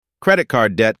Credit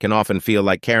card debt can often feel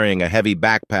like carrying a heavy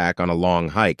backpack on a long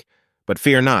hike, but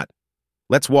fear not.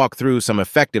 Let's walk through some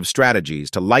effective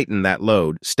strategies to lighten that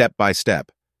load step by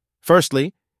step.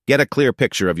 Firstly, get a clear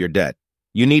picture of your debt.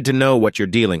 You need to know what you're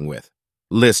dealing with.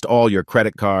 List all your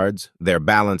credit cards, their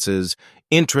balances,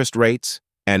 interest rates,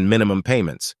 and minimum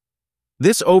payments.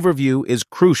 This overview is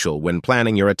crucial when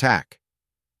planning your attack.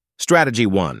 Strategy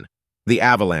 1. The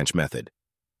avalanche method.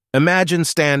 Imagine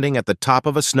standing at the top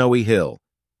of a snowy hill.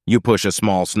 You push a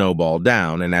small snowball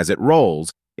down, and as it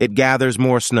rolls, it gathers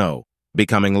more snow,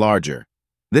 becoming larger.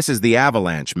 This is the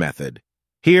avalanche method.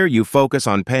 Here, you focus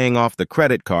on paying off the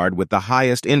credit card with the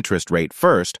highest interest rate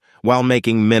first, while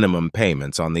making minimum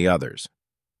payments on the others.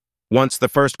 Once the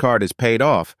first card is paid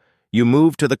off, you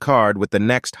move to the card with the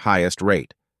next highest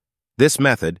rate. This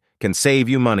method can save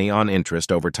you money on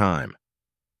interest over time.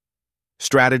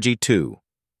 Strategy 2.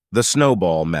 The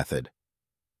snowball method.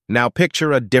 Now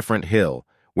picture a different hill,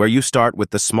 where you start with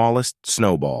the smallest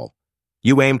snowball.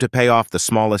 You aim to pay off the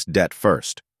smallest debt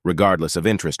first, regardless of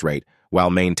interest rate, while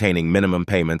maintaining minimum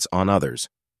payments on others.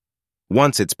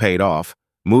 Once it's paid off,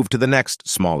 move to the next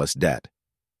smallest debt.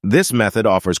 This method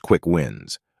offers quick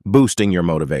wins, boosting your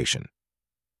motivation.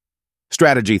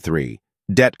 Strategy 3.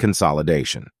 Debt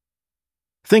consolidation.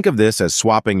 Think of this as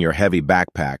swapping your heavy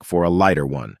backpack for a lighter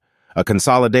one. A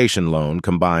consolidation loan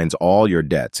combines all your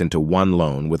debts into one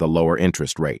loan with a lower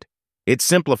interest rate. It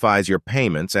simplifies your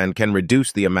payments and can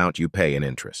reduce the amount you pay in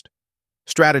interest.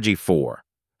 Strategy 4.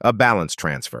 A balance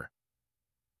transfer.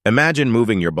 Imagine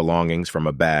moving your belongings from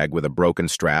a bag with a broken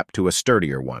strap to a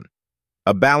sturdier one.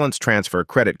 A balance transfer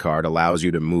credit card allows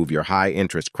you to move your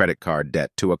high-interest credit card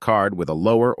debt to a card with a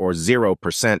lower or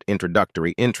 0%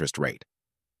 introductory interest rate.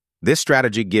 This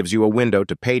strategy gives you a window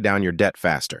to pay down your debt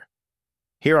faster.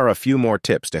 Here are a few more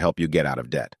tips to help you get out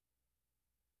of debt.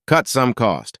 Cut some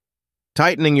cost.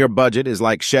 Tightening your budget is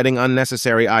like shedding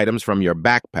unnecessary items from your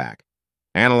backpack.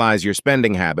 Analyze your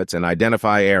spending habits and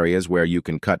identify areas where you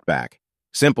can cut back.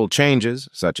 Simple changes,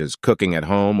 such as cooking at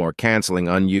home or canceling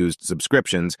unused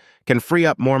subscriptions, can free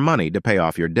up more money to pay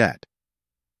off your debt.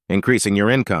 Increasing your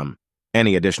income.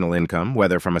 Any additional income,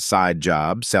 whether from a side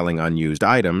job, selling unused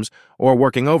items, or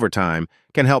working overtime,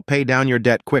 can help pay down your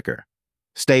debt quicker.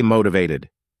 Stay motivated.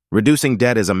 Reducing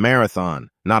debt is a marathon,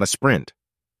 not a sprint.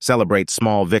 Celebrate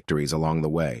small victories along the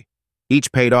way.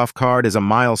 Each paid-off card is a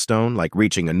milestone, like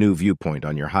reaching a new viewpoint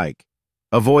on your hike.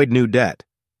 Avoid new debt.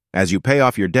 As you pay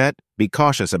off your debt, be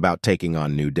cautious about taking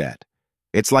on new debt.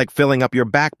 It's like filling up your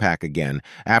backpack again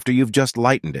after you've just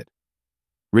lightened it.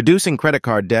 Reducing credit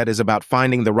card debt is about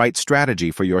finding the right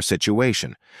strategy for your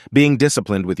situation, being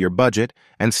disciplined with your budget,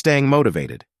 and staying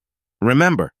motivated.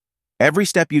 Remember, every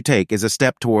step you take is a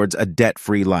step towards a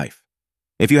debt-free life.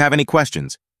 If you have any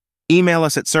questions, email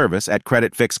us at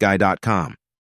service@creditfixguy.com.